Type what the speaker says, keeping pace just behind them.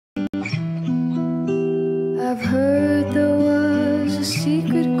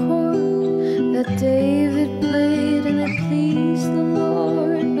that David played and it pleased the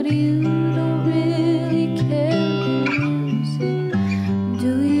Lord, but you don't really care for music,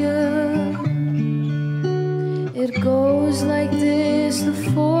 do ya? It goes like this: the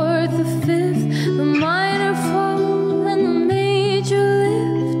fourth, the fifth, the minor fall and the major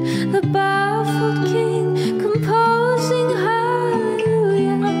lift, the baffled king composing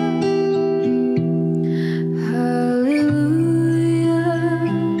hallelujah, hallelujah,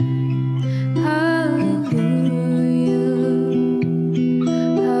 hallelujah,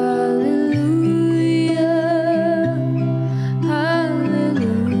 hallelujah,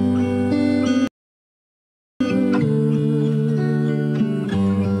 hallelujah.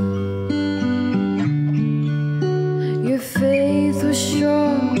 Your faith was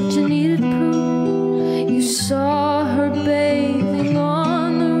strong, but you needed proof. You saw her bathing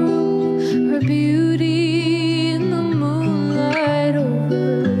on the roof, her beauty in the moonlight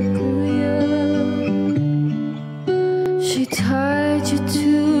overthrew you. She tied you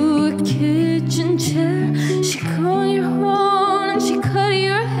to a kitchen chair, she combed your horn and she cut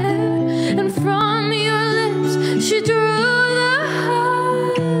your hair, and from your lips she drew the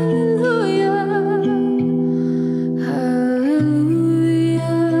hallelujah, hallelujah,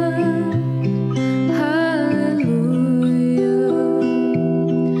 hallelujah,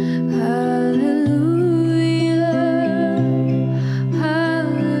 hallelujah.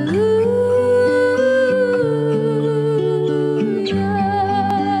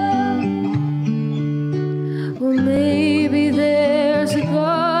 Well, maybe there's a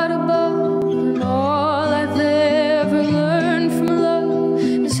God above, and all I've ever learned from love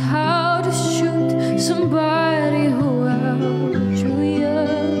is how to shoot somebody who outdrew you.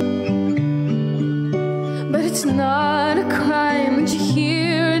 But it's not a crime that you're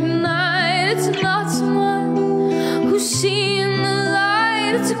here at night. It's not someone who's seen the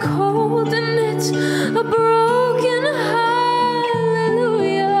light. It's a cold and it's a broken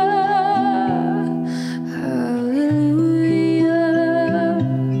hallelujah, hallelujah,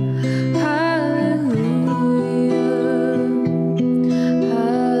 hallelujah,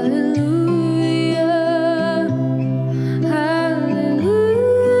 hallelujah, hallelujah.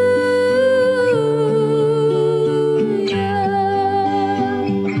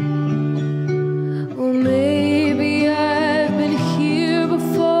 Well, maybe I've been here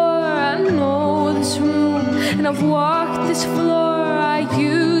before. I know this room and I've walked this floor. I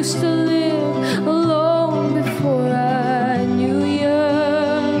used to live alone before I knew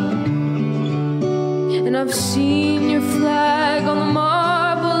you, and I've seen your flag on the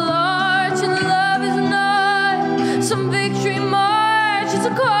marble arch. And love is not some victory march, it's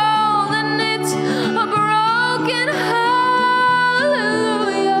a call